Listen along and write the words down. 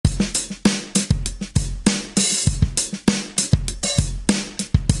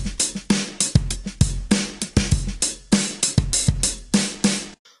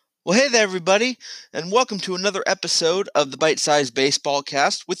Well, hey there, everybody, and welcome to another episode of the Bite Size Baseball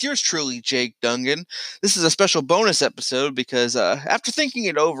Cast with yours truly, Jake Dungan. This is a special bonus episode because after thinking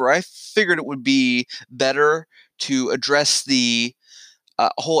it over, I figured it would be better to address the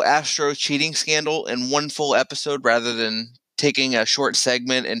whole Astro cheating scandal in one full episode rather than taking a short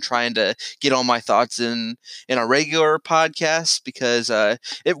segment and trying to get all my thoughts in a regular podcast because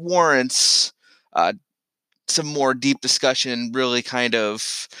it warrants some more deep discussion, really kind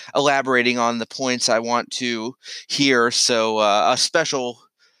of elaborating on the points I want to hear. So, a special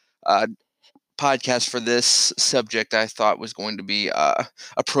uh, podcast for this subject I thought was going to be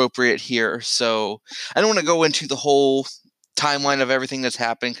appropriate here. So, I don't want to go into the whole timeline of everything that's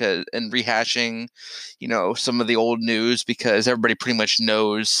happened and rehashing, some of the old news because everybody pretty much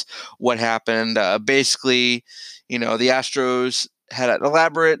knows what happened. Basically, the Astros had an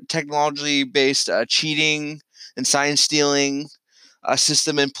elaborate technology based cheating and sign stealing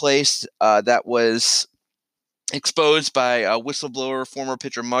system in place that was exposed by a whistleblower, former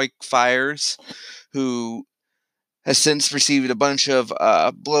pitcher Mike Fiers, who has since received a bunch of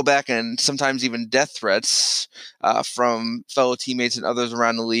blowback and sometimes even death threats from fellow teammates and others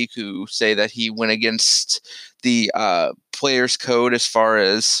around the league who say that he went against the players' code as far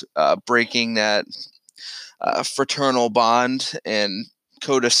as breaking that fraternal bond and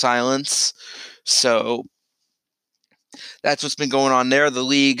code of silence. So that's what's been going on there. The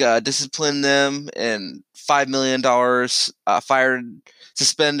league disciplined them and $5 million,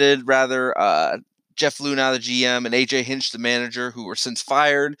 suspended rather. Jeff Luna, the GM, and AJ Hinch, the manager, who were since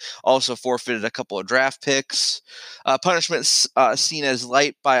fired, also forfeited a couple of draft picks. Punishments seen as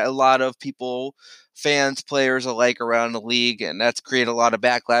light by a lot of people, fans, players alike around the league, and that's created a lot of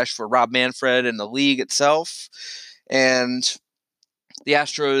backlash for Rob Manfred and the league itself. And the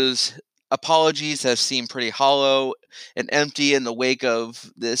Astros' apologies have seemed pretty hollow and empty in the wake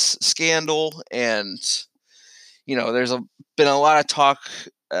of this scandal. And, there's been a lot of talk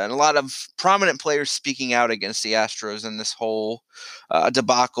and a lot of prominent players speaking out against the Astros in this whole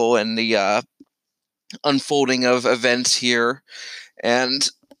debacle and the unfolding of events here. And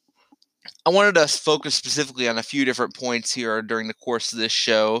I wanted to focus specifically on a few different points here during the course of this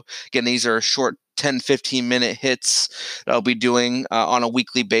show. Again, these are short 10-15 minute hits that I'll be doing on a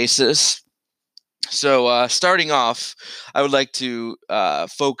weekly basis. So, starting off, I would like to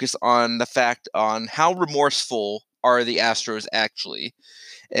focus on the fact on how remorseful are the Astros actually.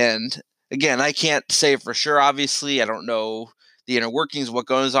 And again, I can't say for sure. Obviously, I don't know the inner workings, what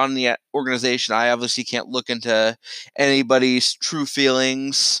goes on in the organization. I obviously can't look into anybody's true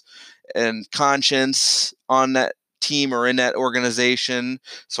feelings and conscience on that team or in that organization.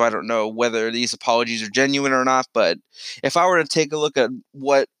 So I don't know whether these apologies are genuine or not. But if I were to take a look at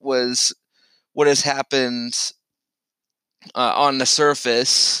what has happened on the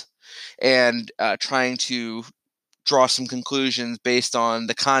surface and trying to draw some conclusions based on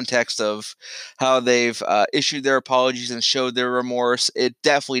the context of how they've issued their apologies and showed their remorse, it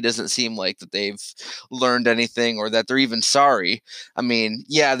definitely doesn't seem like that they've learned anything or that they're even sorry. I mean,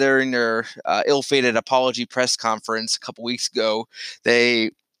 yeah, they're in their ill-fated apology press conference a couple weeks ago. They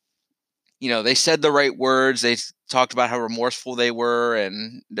said the right words. They talked about how remorseful they were,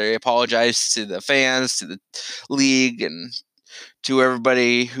 and they apologized to the fans, to the league, and to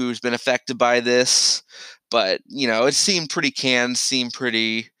everybody who's been affected by this. But it seemed pretty canned, seemed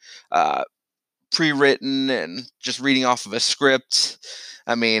pretty uh, pre-written, and just reading off of a script.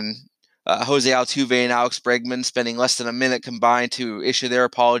 I mean, Jose Altuve and Alex Bregman spending less than a minute combined to issue their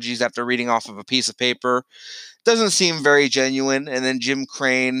apologies after reading off of a piece of paper doesn't seem very genuine. And then Jim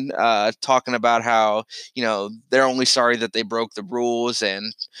Crane talking about how they're only sorry that they broke the rules,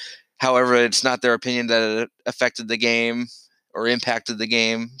 and however, it's not their opinion that it affected the game or impacted the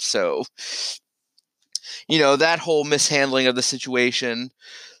game. So, that whole mishandling of the situation.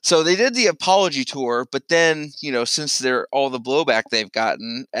 So they did the apology tour, but then, since they're all the blowback they've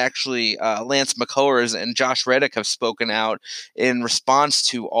gotten, actually Lance McCullers and Josh Reddick have spoken out in response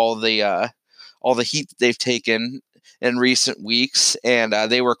to all the heat that they've taken in recent weeks, and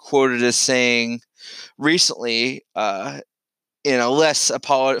they were quoted as saying recently, in a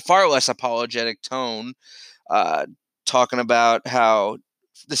far less apologetic tone, uh, talking about how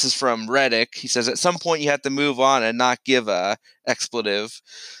this is from Reddick. He says, at some point you have to move on and not give a expletive.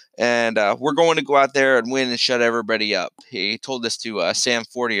 And we're going to go out there and win and shut everybody up. He told this to Sam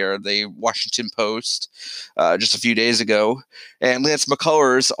Fortier, the Washington Post, just a few days ago. And Lance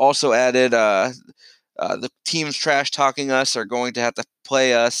McCullers also added, the teams trash talking us are going to have to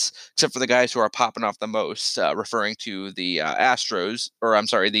play us, except for the guys who are popping off the most, referring to the Astros, or I'm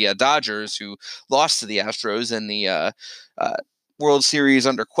sorry, the Dodgers, who lost to the Astros in the World Series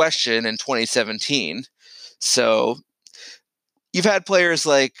under question in 2017. So you've had players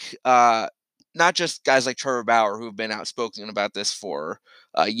like not just guys like Trevor Bauer who've been outspoken about this for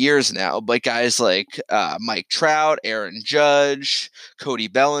years now, but guys like Mike Trout, Aaron Judge, Cody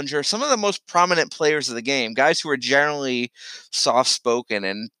Bellinger, some of the most prominent players of the game, guys who are generally soft-spoken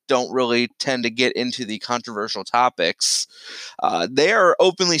and don't really tend to get into the controversial topics. They are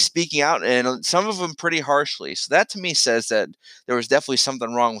openly speaking out, and some of them pretty harshly. So that to me says that there was definitely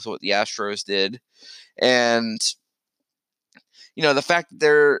something wrong with what the Astros did. And the fact that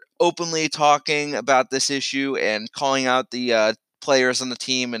they're openly talking about this issue and calling out the players on the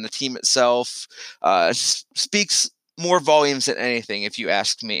team and the team itself speaks more volumes than anything, if you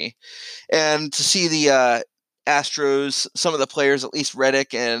ask me. And to see the Astros, some of the players, at least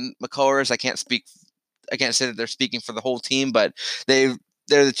Reddick and McCullers, I can't say that they're speaking for the whole team, but they're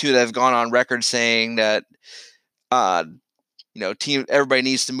the two that have gone on record saying that team, everybody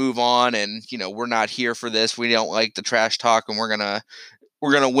needs to move on, and we're not here for this. We don't like the trash talk, and we're gonna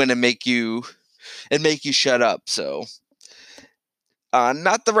win and make you shut up. So,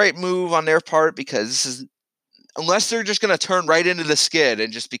 not the right move on their part, because this is, unless they're just gonna turn right into the skid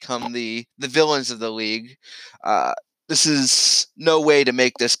and just become the villains of the league. This is no way to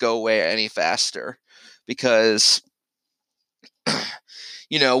make this go away any faster, because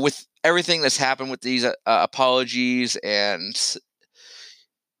with everything that's happened with these apologies and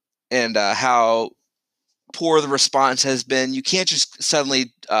how poor the response has been, you can't just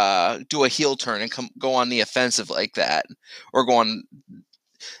suddenly do a heel turn and go on the offensive like that, or go on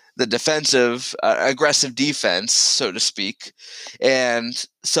the defensive, aggressive defense, so to speak, and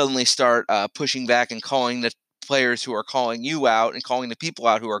suddenly start pushing back and calling the players who are calling you out and calling the people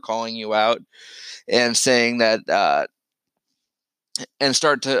out who are calling you out, and saying that and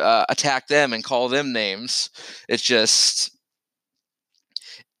start to attack them and call them names. It's just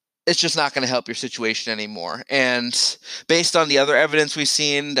not going to help your situation anymore. And based on the other evidence we've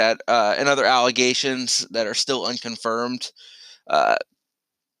seen that and other allegations that are still unconfirmed,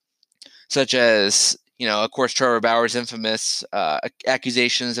 such as, of course, Trevor Bauer's infamous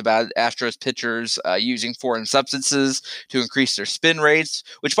accusations about Astros pitchers using foreign substances to increase their spin rates,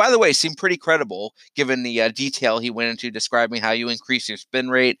 which, by the way, seemed pretty credible given the detail he went into describing how you increase your spin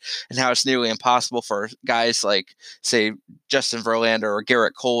rate and how it's nearly impossible for guys like, say, Justin Verlander or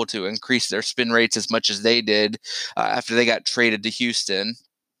Garrett Cole to increase their spin rates as much as they did after they got traded to Houston.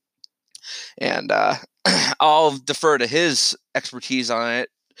 And I'll defer to his expertise on it,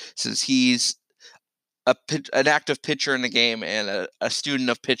 since he's an active pitcher in the game and a student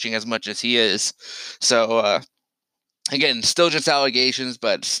of pitching as much as he is. So, again, still just allegations,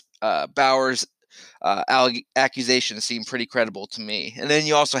 but Bauer's accusations seem pretty credible to me. And then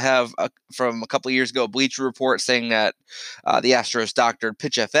you also have, from a couple of years ago, a Bleacher Report saying that the Astros doctored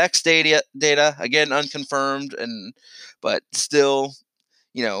PitchFX data, again, unconfirmed, but still,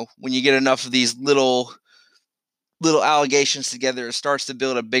 when you get enough of these little allegations together, it starts to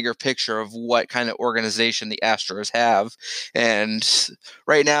build a bigger picture of what kind of organization the Astros have. And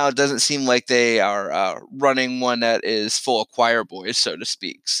right now, it doesn't seem like they are running one that is full of choir boys, so to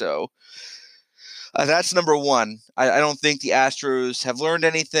speak. So that's number one. I don't think the Astros have learned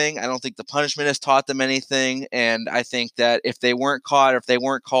anything. I don't think the punishment has taught them anything. And I think that if they weren't caught, or if they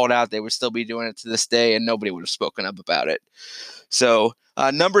weren't called out, they would still be doing it to this day, and nobody would have spoken up about it. So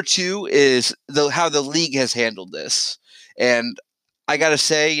number two is how the league has handled this. And I got to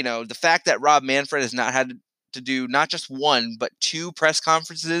say, the fact that Rob Manfred has not had to do not just one, but two press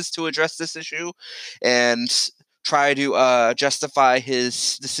conferences to address this issue and try to justify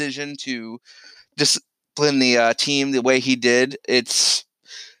his decision to discipline the team the way he did,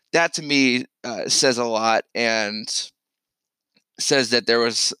 that to me says a lot, and says that there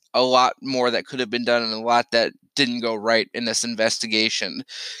was a lot more that could have been done and a lot that didn't go right in this investigation.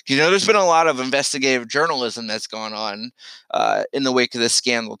 There's been a lot of investigative journalism that's gone on in the wake of this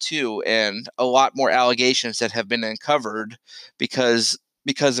scandal too, and a lot more allegations that have been uncovered because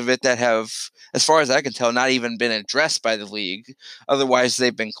of it that have, as far as I can tell, not even been addressed by the league. Otherwise,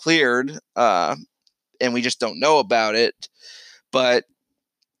 they've been cleared, and we just don't know about it. But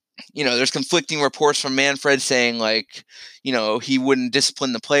there's conflicting reports from Manfred saying, like, he wouldn't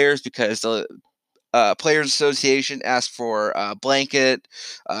discipline the players because the Players Association asked for blanket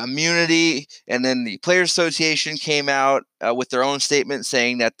immunity, and then the Players Association came out with their own statement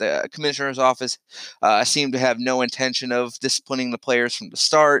saying that the commissioner's office seemed to have no intention of disciplining the players from the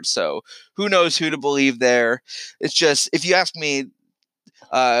start. So who knows who to believe there? It's just, if you ask me,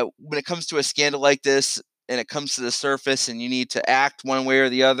 when it comes to a scandal like this, and it comes to the surface and you need to act one way or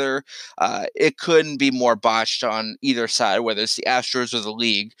the other, it couldn't be more botched on either side, whether it's the Astros or the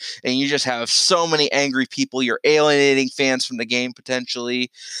league. And you just have so many angry people. You're alienating fans from the game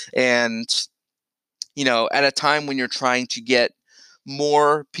potentially. And, at a time when you're trying to get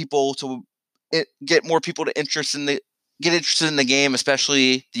more people to get interested in the game,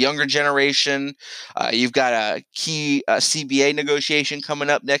 especially the younger generation. You've got a key CBA negotiation coming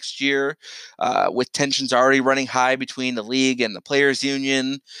up next year, with tensions already running high between the league and the players'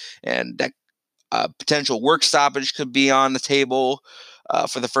 union, and that potential work stoppage could be on the table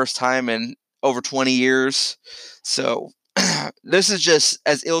for the first time in over 20 years. So this is just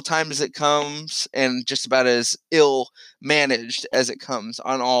as ill-timed as it comes, and just about as ill-managed as it comes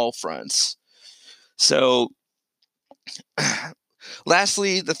on all fronts. So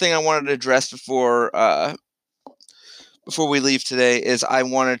lastly, the thing I wanted to address before we leave today is I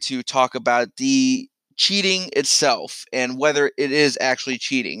wanted to talk about the cheating itself and whether it is actually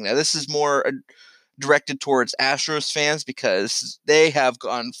cheating. Now, this is more directed towards Astros fans because they have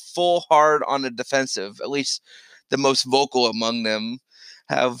gone full hard on the defensive. At least the most vocal among them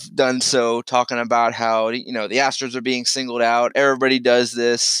have done so, talking about how, the Astros are being singled out. Everybody does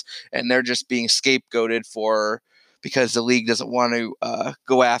this, and they're just being scapegoated because the league doesn't want to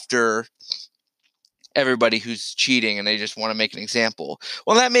go after everybody who's cheating, and they just want to make an example.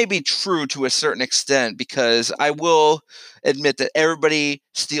 Well, that may be true to a certain extent, because I will admit that everybody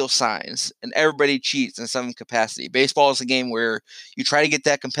steals signs and everybody cheats in some capacity. Baseball is a game where you try to get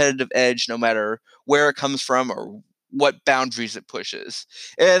that competitive edge no matter where it comes from or what boundaries it pushes.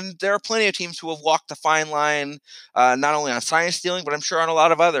 And there are plenty of teams who have walked the fine line, not only on sign stealing, but I'm sure on a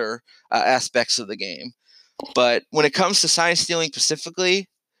lot of other aspects of the game. But when it comes to sign stealing specifically,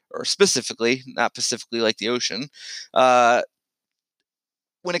 not specifically like the ocean, when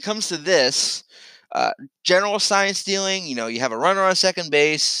it comes to this, general sign stealing, you have a runner on second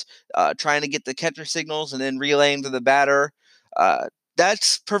base, trying to get the catcher signals and then relaying to the batter.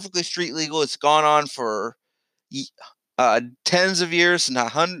 That's perfectly street legal. It's gone on for tens of years, and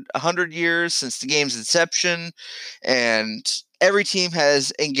 100 years since the game's inception, and every team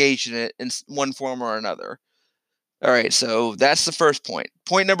has engaged in it in one form or another. All right, so that's the first point.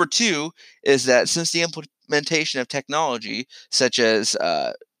 Point number 2 is that since the implementation of technology, such as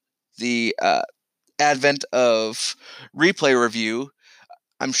the advent of replay review,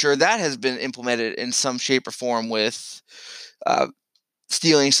 I'm sure that has been implemented in some shape or form with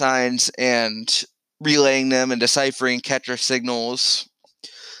stealing signs and relaying them and deciphering catcher signals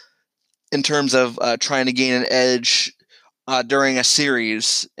in terms of trying to gain an edge during a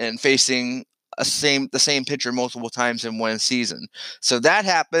series and facing the same pitcher multiple times in one season. So that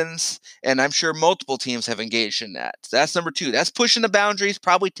happens, and I'm sure multiple teams have engaged in that. So that's number 2. That's pushing the boundaries,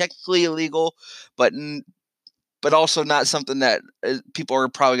 probably technically illegal, but also not something that people are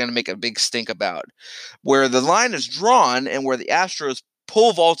probably going to make a big stink about. Where the line is drawn and where the Astros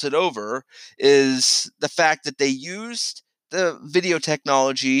pole vaulted over is the fact that they used the video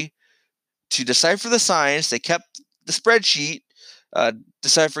technology to decipher the signs. They kept the spreadsheet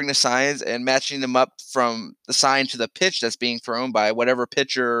deciphering the signs and matching them up from the sign to the pitch that's being thrown by whatever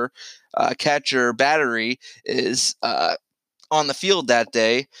pitcher, catcher, battery is on the field that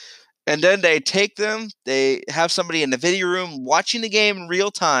day. And then they take them, they have somebody in the video room watching the game in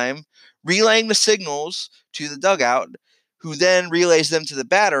real time, relaying the signals to the dugout, who then relays them to the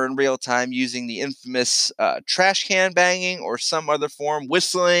batter in real time using the infamous trash can banging or some other form,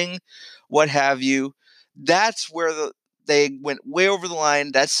 whistling, what have you. That's where they went way over the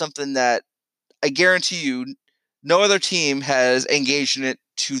line. That's something that I guarantee you no other team has engaged in it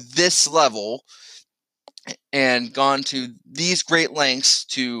to this level and gone to these great lengths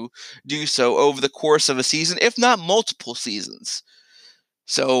to do so over the course of a season, if not multiple seasons.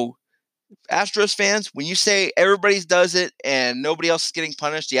 So, Astros fans, when you say everybody does it and nobody else is getting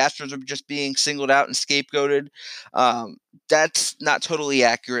punished, the Astros are just being singled out and scapegoated, that's not totally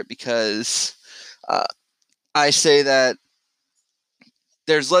accurate, because I say that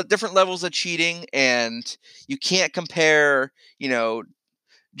there's different levels of cheating, and you can't compare,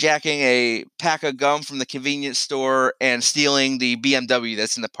 jacking a pack of gum from the convenience store and stealing the BMW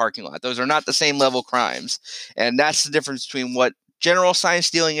that's in the parking lot. Those are not the same level crimes. And that's the difference between what general sign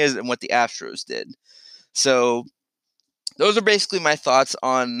stealing is and what the Astros did. So those are basically my thoughts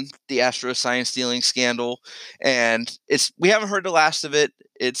on the Astros sign stealing scandal. And we haven't heard the last of it.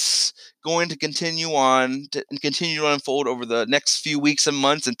 It's going to continue to unfold over the next few weeks and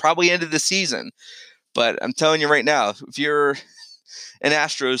months and probably into the season. But I'm telling you right now, if you're an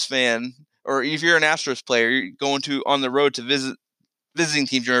Astros fan, or if you're an Astros player, you're going on the road to visit visiting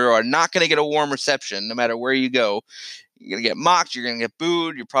teams are not going to get a warm reception no matter where you go. You're going to get mocked. You're going to get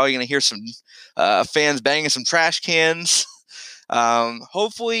booed. You're probably going to hear some fans banging some trash cans.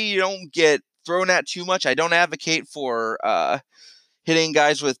 Hopefully you don't get thrown at too much. I don't advocate for hitting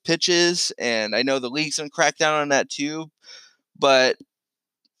guys with pitches, and I know the league's going to crack down on that too. But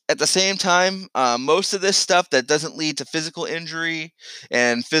at the same time, most of this stuff that doesn't lead to physical injury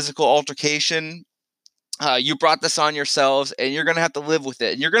and physical altercation, you brought this on yourselves, and you're going to have to live with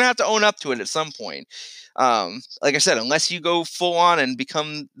it. And you're going to have to own up to it at some point. Like I said, unless you go full on and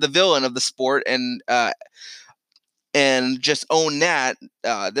become the villain of the sport and just own that,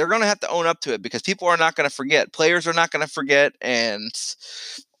 they're going to have to own up to it, because people are not going to forget. Players are not going to forget, and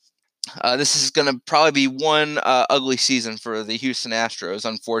this is going to probably be one ugly season for the Houston Astros,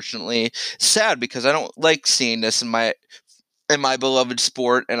 unfortunately. Sad, because I don't like seeing this in my beloved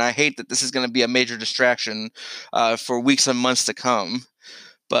sport, and I hate that this is going to be a major distraction for weeks and months to come.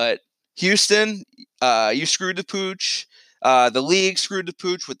 But Houston, you screwed the pooch. The league screwed the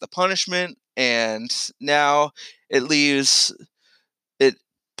pooch with the punishment, and now it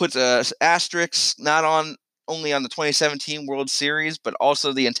puts a asterisk not only on the 2017 World Series, but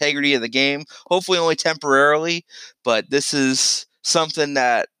also the integrity of the game. Hopefully only temporarily, but this is something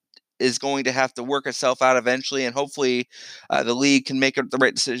that is going to have to work itself out eventually, and hopefully the league can make the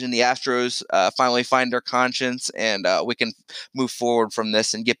right decision. The Astros finally find their conscience, and we can move forward from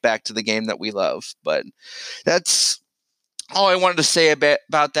this and get back to the game that we love. But that's all I wanted to say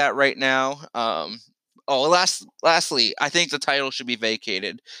about that right now. Lastly, I think the title should be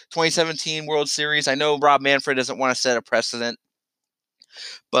vacated. 2017 World Series, I know Rob Manfred doesn't want to set a precedent,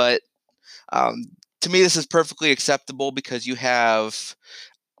 but to me this is perfectly acceptable, because you have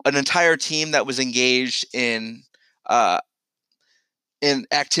an entire team that was engaged in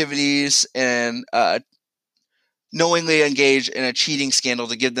activities and knowingly engaged in a cheating scandal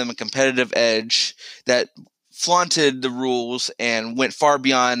to give them a competitive edge, that flaunted the rules and went far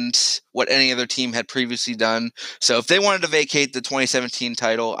beyond what any other team had previously done. So if they wanted to vacate the 2017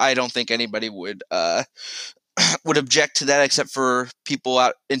 title, I don't think anybody would object to that, except for people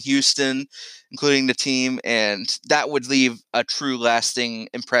out in Houston, including the team, and that would leave a true lasting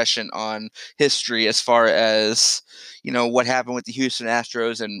impression on history as far as, what happened with the Houston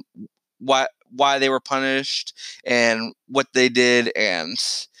Astros and why they were punished and what they did and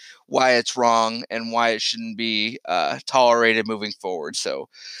why it's wrong and why it shouldn't be tolerated moving forward. So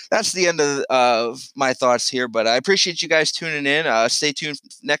that's the end of my thoughts here, but I appreciate you guys tuning in. Stay tuned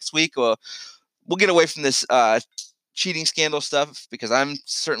next week. We'll get away from this cheating scandal stuff, because I'm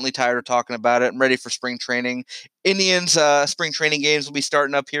certainly tired of talking about it. I'm ready for spring training. Indians spring training games will be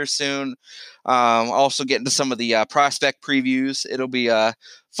starting up here soon. Also get into some of the prospect previews. It'll be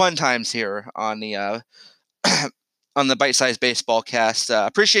fun times here on the on the Bite Size Baseball Cast.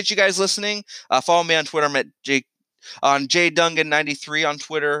 Appreciate you guys listening. Follow me on Twitter. I'm at JDungan93 on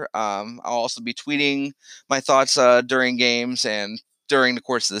Twitter. I'll also be tweeting my thoughts during games and during the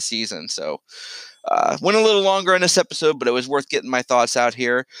course of the season. So went a little longer in this episode, but it was worth getting my thoughts out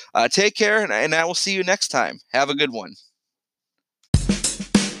here. Take care, and I will see you next time. Have a good one.